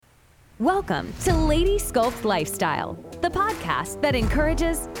Welcome to Lady Sculpt Lifestyle, the podcast that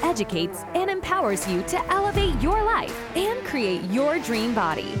encourages, educates, and empowers you to elevate your life and create your dream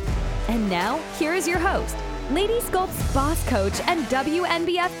body. And now, here is your host, Lady Sculpt's boss coach and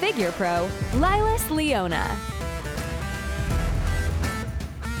WNBF figure pro, Lilas Leona.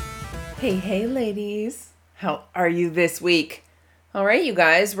 Hey, ladies. How are you this week? All right, you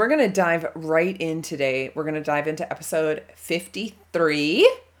guys, we're going to dive right in today. We're going to dive into episode 53,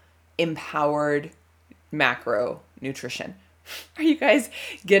 Empowered Macro Nutrition. Are you guys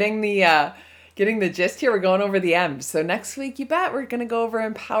getting the gist here? We're going over the M's. So next week, you bet, we're going to go over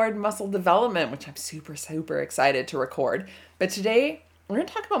empowered muscle development, which I'm super excited to record. But today, we're going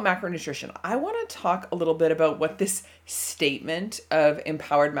to talk about macronutrition. I want to talk a little bit about what this statement of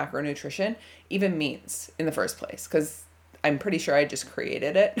empowered macronutrition even means in the first place, because I'm pretty sure I just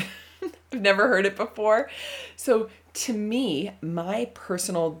created it. I've never heard it before. So to me, my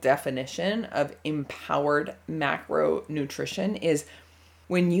personal definition of empowered macronutrition is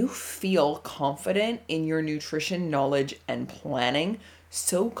when you feel confident in your nutrition knowledge and planning,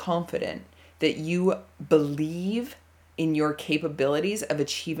 so confident that you believe in your capabilities of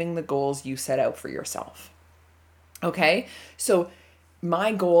achieving the goals you set out for yourself. Okay? So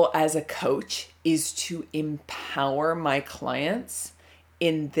my goal as a coach is to empower my clients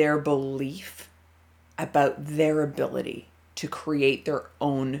in their belief about their ability to create their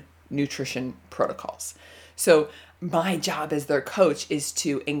own nutrition protocols. So my job as their coach is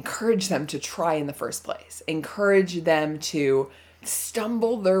to encourage them to try in the first place, encourage them to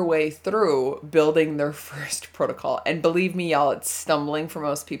stumble their way through building their first protocol. And believe me, y'all, it's stumbling for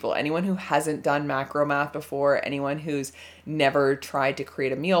most people. Anyone who hasn't done macro math before, anyone who's never tried to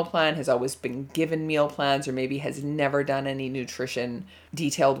create a meal plan, has always been given meal plans, or maybe has never done any nutrition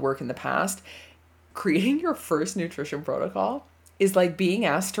detailed work in the past, creating your first nutrition protocol is like being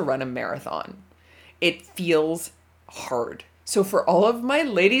asked to run a marathon. It feels hard. So for all of my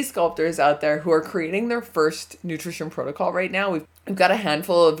lady sculptors out there who are creating their first nutrition protocol right now, we've got a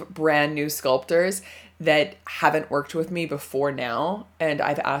handful of brand new sculptors that haven't worked with me before now. And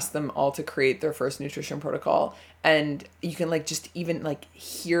I've asked them all to create their first nutrition protocol. And you can just even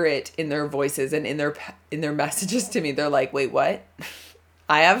hear it in their voices and in their messages to me. They're like, wait, what?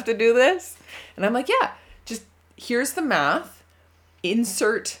 I have to do this? And I'm like, yeah, just here's the math,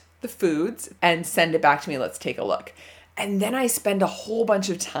 insert the foods and send it back to me. Let's take a look. And then I spend a whole bunch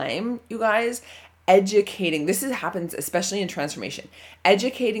of time, you guys, educating. Happens especially in transformation,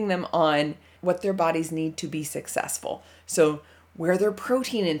 educating them on what their bodies need to be successful. So where their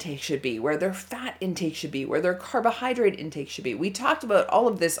protein intake should be, where their fat intake should be, where their carbohydrate intake should be. We talked about all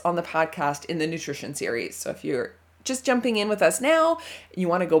of this on the podcast in the nutrition series. So if you're just jumping in with us now, you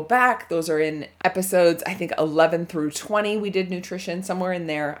want to go back, those are in episodes, I think 11 through 20. We did nutrition. Somewhere in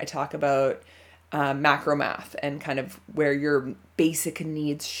there, I talk about macro math and kind of where your basic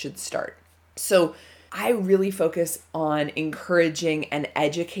needs should start. So I really focus on encouraging and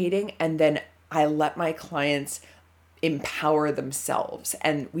educating, and then I let my clients empower themselves.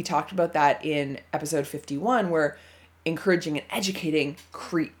 And we talked about that in episode 51, where encouraging and educating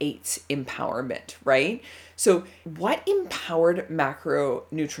creates empowerment, right? So what empowered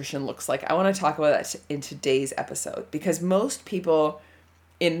macronutrition looks like, I want to talk about that in today's episode, because most people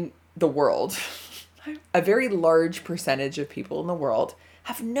in the world, a very large percentage of people in the world,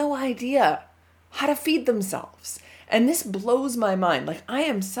 have no idea how to feed themselves. And this blows my mind. I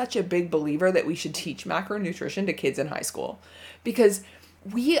am such a big believer that we should teach macronutrition to kids in high school, because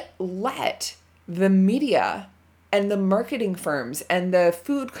we let the media and the marketing firms and the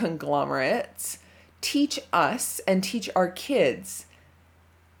food conglomerates teach us and teach our kids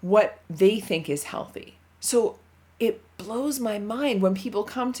what they think is healthy. So it blows my mind when people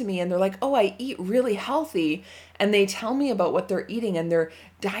come to me and they're like, oh, I eat really healthy. And they tell me about what they're eating, and their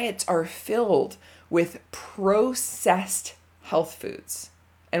diets are filled with processed health foods.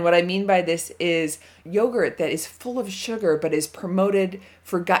 And what I mean by this is yogurt that is full of sugar but is promoted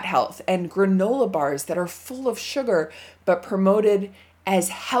for gut health, and granola bars that are full of sugar but promoted as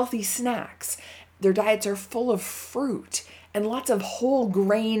healthy snacks. Their diets are full of fruit and lots of whole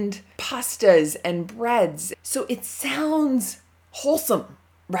grained pastas and breads. So it sounds wholesome,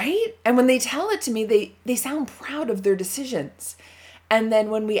 right? And when they tell it to me, they sound proud of their decisions. And then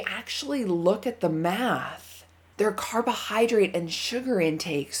when we actually look at the math, their carbohydrate and sugar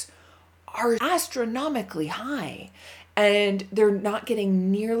intakes are astronomically high, and they're not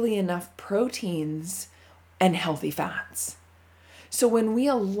getting nearly enough proteins and healthy fats. So when we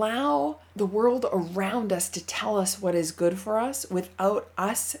allow the world around us to tell us what is good for us without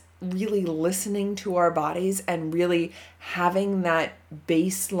us really listening to our bodies and really having that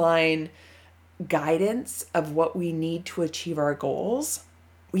baseline guidance of what we need to achieve our goals,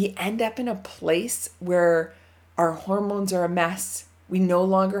 we end up in a place where our hormones are a mess. We no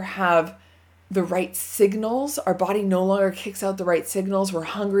longer have the right signals. Our body no longer kicks out the right signals. We're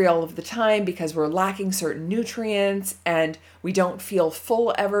hungry all of the time because we're lacking certain nutrients, and we don't feel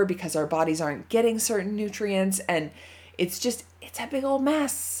full ever because our bodies aren't getting certain nutrients. And it's a big old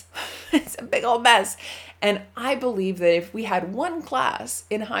mess. It's a big old mess. And I believe that if we had one class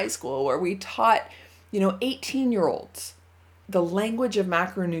in high school where we taught, 18-year-olds the language of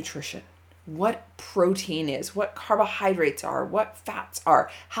macronutrition, what protein is, what carbohydrates are, what fats are,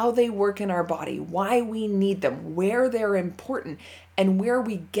 how they work in our body, why we need them, where they're important, and where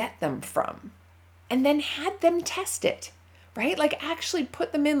we get them from. And then had them test it, right? Like actually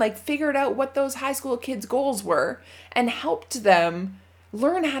put them in, like figured out what those high school kids' goals were and helped them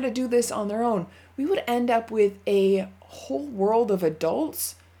learn how to do this on their own. We would end up with a whole world of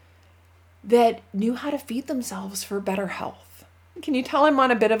adults that knew how to feed themselves for better health. Can you tell I'm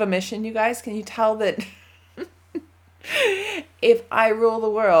on a bit of a mission, you guys? Can you tell that if I rule the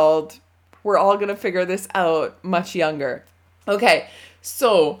world, we're all going to figure this out much younger? Okay,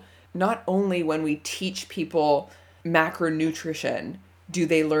 so not only when we teach people macronutrition, do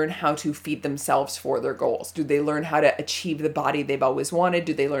they learn how to feed themselves for their goals? Do they learn how to achieve the body they've always wanted?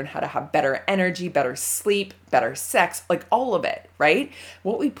 Do they learn how to have better energy, better sleep, better sex? Like all of it, right?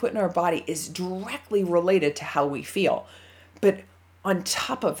 What we put in our body is directly related to how we feel. But on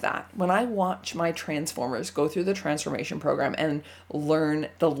top of that, when I watch my transformers go through the transformation program and learn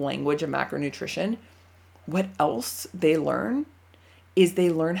the language of macronutrition, what else they learn is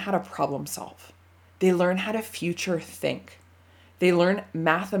they learn how to problem solve. They learn how to future think. They learn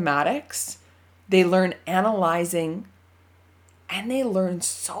mathematics. They learn analyzing. And they learn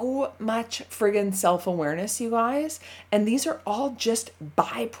so much friggin' self-awareness, you guys. And these are all just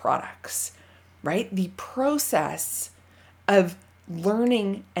byproducts, right? The process of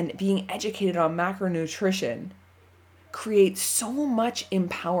learning and being educated on macronutrition creates so much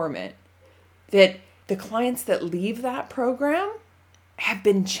empowerment that the clients that leave that program have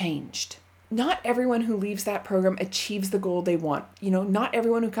been changed. Not everyone who leaves that program achieves the goal they want. Not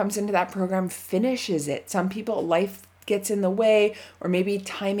everyone who comes into that program finishes it. Some people, life gets in the way, or maybe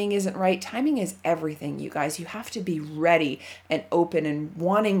timing isn't right. Timing is everything, you guys. You have to be ready and open and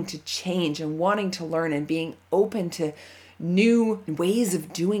wanting to change and wanting to learn and being open to new ways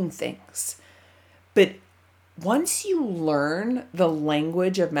of doing things. But once you learn the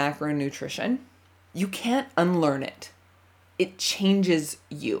language of macronutrition, you can't unlearn it. It changes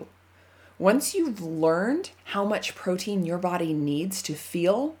you. Once you've learned how much protein your body needs to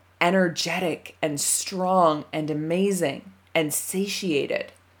feel energetic and strong and amazing and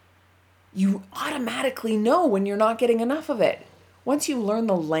satiated, you automatically know when you're not getting enough of it. Once you learn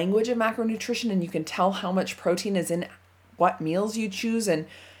the language of macronutrition and you can tell how much protein is in what meals you choose,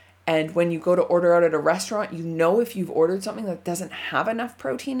 and when you go to order out at a restaurant, if you've ordered something that doesn't have enough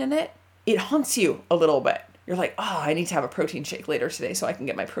protein in it, it haunts you a little bit. You're like, I need to have a protein shake later today so I can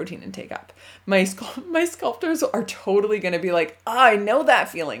get my protein intake up. My sculptors are totally going to be like, I know that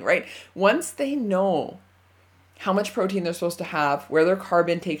feeling, right? Once they know how much protein they're supposed to have, where their carb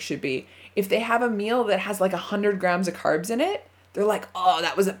intake should be, if they have a meal that has like 100 grams of carbs in it, they're like,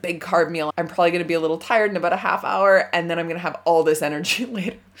 that was a big carb meal. I'm probably going to be a little tired in about a half hour, and then I'm going to have all this energy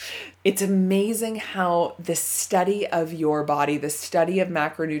later. It's amazing how the study of your body, the study of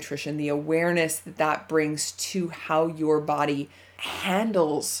macronutrition, the awareness that brings to how your body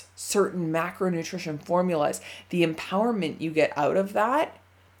handles certain macronutrition formulas, the empowerment you get out of that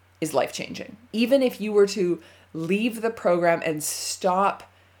is life-changing. Even if you were to leave the program and stop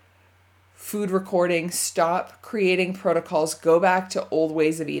food recording, stop creating protocols, go back to old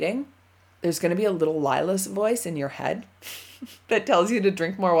ways of eating, there's going to be a little Lila's voice in your head that tells you to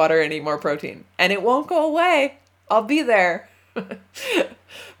drink more water and eat more protein. And it won't go away. I'll be there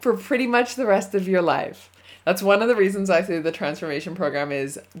for pretty much the rest of your life. That's one of the reasons I say the transformation program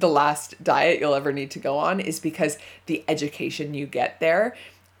is the last diet you'll ever need to go on, is because the education you get there,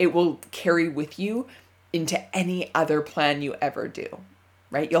 it will carry with you into any other plan you ever do.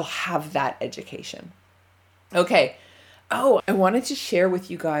 Right? You'll have that education. Okay. I wanted to share with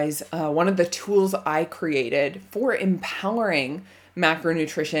you guys one of the tools I created for empowering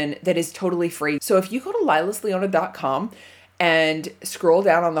macronutrition that is totally free. So if you go to lilasleona.com and scroll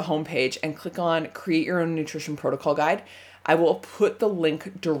down on the homepage and click on Create Your Own Nutrition Protocol Guide, I will put the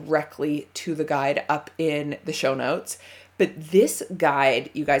link directly to the guide up in the show notes. But this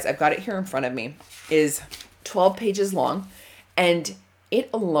guide, you guys, I've got it here in front of me, is 12 pages long. And it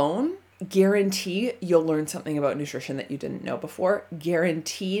alone, guarantee you'll learn something about nutrition that you didn't know before.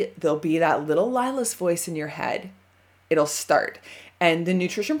 Guarantee there'll be that little Lila's voice in your head. It'll start. And the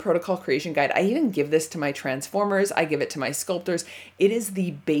Nutrition Protocol Creation Guide, I even give this to my transformers. I give it to my sculptors. It is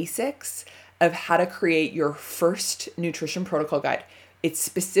the basics of how to create your first nutrition protocol guide. It's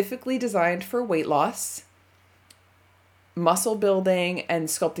specifically designed for weight loss. Muscle building and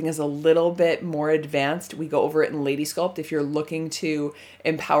sculpting is a little bit more advanced. We go over it in Lady Sculpt. If you're looking to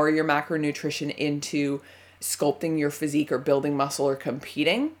empower your macronutrition into sculpting your physique or building muscle or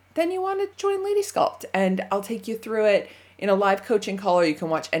competing, then you want to join Lady Sculpt. And I'll take you through it in a live coaching call, or you can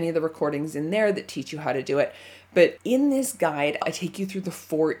watch any of the recordings in there that teach you how to do it. But in this guide, I take you through the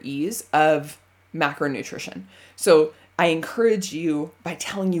 4 E's of macronutrition. So I encourage you by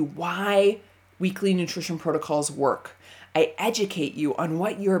telling you why weekly nutrition protocols work. I educate you on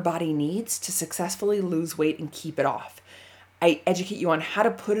what your body needs to successfully lose weight and keep it off. I educate you on how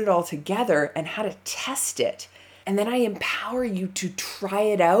to put it all together and how to test it. And then I empower you to try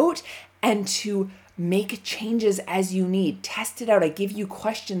it out and to make changes as you need. Test it out. I give you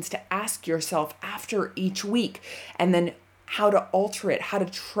questions to ask yourself after each week, and then how to alter it, how to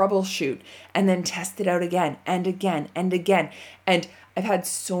troubleshoot, and then test it out again and again and again. And I've had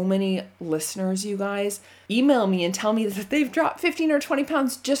so many listeners, you guys, email me and tell me that they've dropped 15 or 20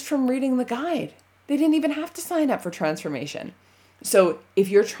 pounds just from reading the guide. They didn't even have to sign up for transformation. So if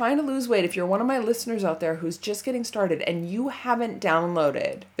you're trying to lose weight, if you're one of my listeners out there who's just getting started and you haven't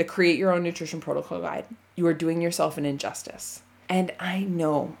downloaded the Create Your Own Nutrition Protocol Guide, you are doing yourself an injustice. And I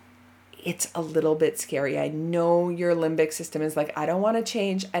know it's a little bit scary. I know your limbic system is like, I don't want to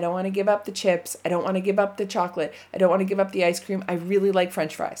change. I don't want to give up the chips. I don't want to give up the chocolate. I don't want to give up the ice cream. I really like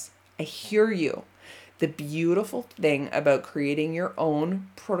French fries. I hear you. The beautiful thing about creating your own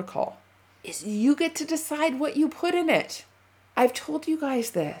protocol is you get to decide what you put in it. I've told you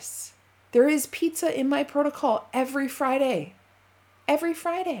guys this. There is pizza in my protocol every Friday. Every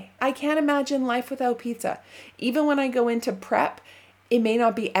Friday. I can't imagine life without pizza. Even when I go into prep, it may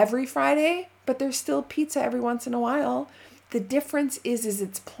not be every Friday, but there's still pizza every once in a while. The difference is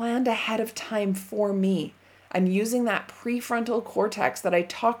it's planned ahead of time for me. I'm using that prefrontal cortex that I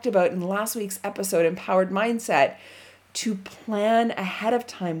talked about in last week's episode, Empowered Mindset, to plan ahead of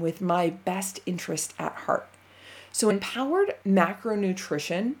time with my best interest at heart. So empowered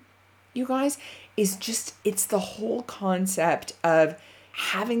macronutrition, you guys, it's the whole concept of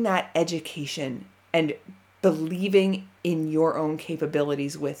having that education and believing in your own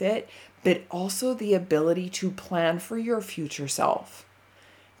capabilities with it, but also the ability to plan for your future self.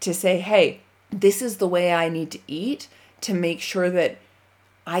 To say, hey, this is the way I need to eat to make sure that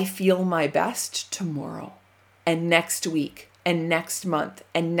I feel my best tomorrow and next week and next month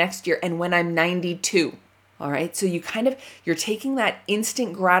and next year and when I'm 92. All right. So you're taking that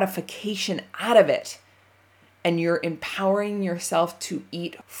instant gratification out of it and you're empowering yourself to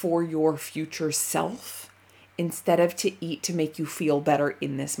eat for your future self instead of to eat to make you feel better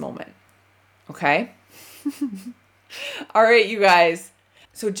in this moment. Okay. All right, you guys.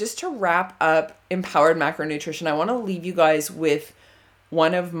 So just to wrap up empowered macronutrition, I want to leave you guys with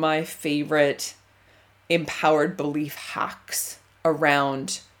one of my favorite empowered belief hacks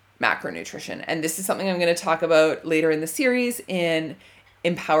around macronutrition. And this is something I'm going to talk about later in the series in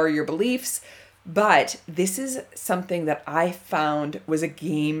Empower Your Beliefs. But this is something that I found was a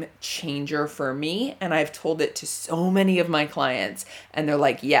game changer for me. And I've told it to so many of my clients. And they're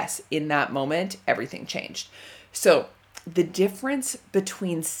like, yes, in that moment, everything changed. So the difference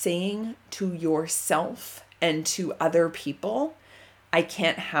between saying to yourself and to other people, I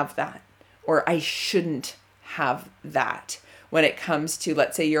can't have that, or I shouldn't have that. When it comes to,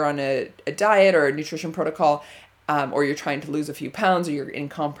 let's say you're on a diet or a nutrition protocol, or you're trying to lose a few pounds, or you're in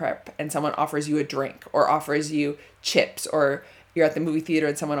comp prep and someone offers you a drink or offers you chips, or you're at the movie theater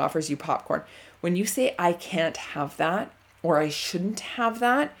and someone offers you popcorn. When you say, I can't have that, or I shouldn't have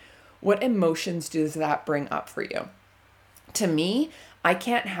that, what emotions does that bring up for you? To me, I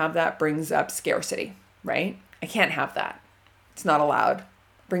can't have that brings up scarcity, right? I can't have that. It's not allowed.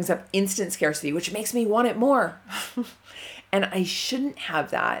 Brings up instant scarcity, which makes me want it more. And I shouldn't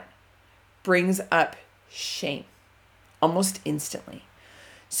have that brings up shame almost instantly.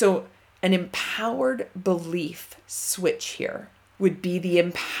 So an empowered belief switch here would be the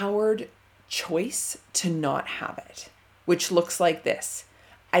empowered choice to not have it, which looks like this.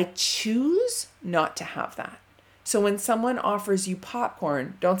 I choose not to have that. So when someone offers you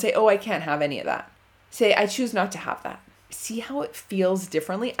popcorn, don't say, oh, I can't have any of that. Say, I choose not to have that. See how it feels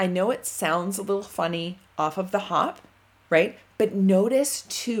differently? I know it sounds a little funny off of the hop, right? But notice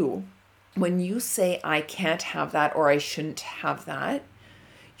too, when you say, I can't have that or I shouldn't have that,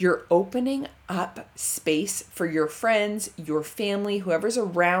 You're opening up space for your friends, your family, whoever's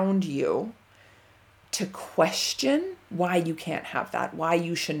around you to question why you can't have that, why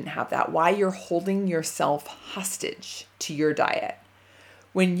you shouldn't have that, why you're holding yourself hostage to your diet.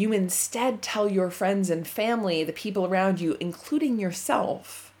 When you instead tell your friends and family, the people around you, including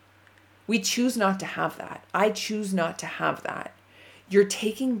yourself, we choose not to have that. I choose not to have that. You're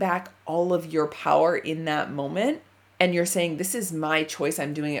taking back all of your power in that moment, and you're saying, this is my choice.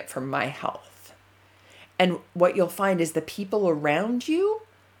 I'm doing it for my health. And what you'll find is the people around you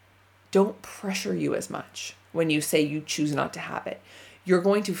don't pressure you as much when you say you choose not to have it. You're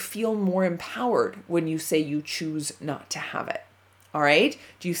going to feel more empowered when you say you choose not to have it. All right?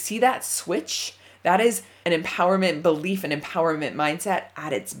 Do you see that switch? That is an empowerment belief, an empowerment mindset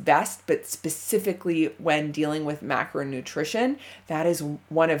at its best, but specifically when dealing with macronutrition, that is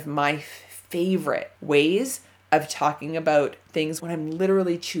one of my favorite ways of talking about things when I'm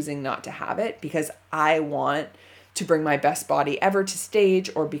literally choosing not to have it because I want to bring my best body ever to stage,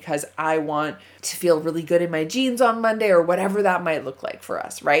 or because I want to feel really good in my jeans on Monday, or whatever that might look like for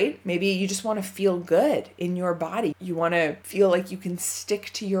us, right? Maybe you just want to feel good in your body. You want to feel like you can stick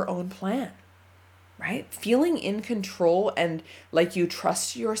to your own plan, right? Feeling in control and like you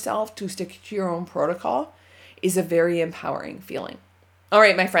trust yourself to stick to your own protocol is a very empowering feeling. All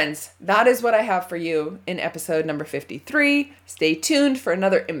right, my friends, that is what I have for you in episode number 53. Stay tuned for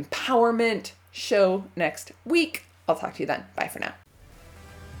another empowerment show next week. I'll talk to you then. Bye for now.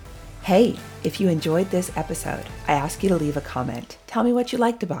 Hey, if you enjoyed this episode, I ask you to leave a comment. Tell me what you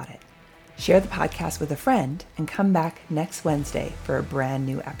liked about it. Share the podcast with a friend and come back next Wednesday for a brand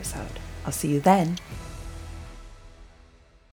new episode. I'll see you then.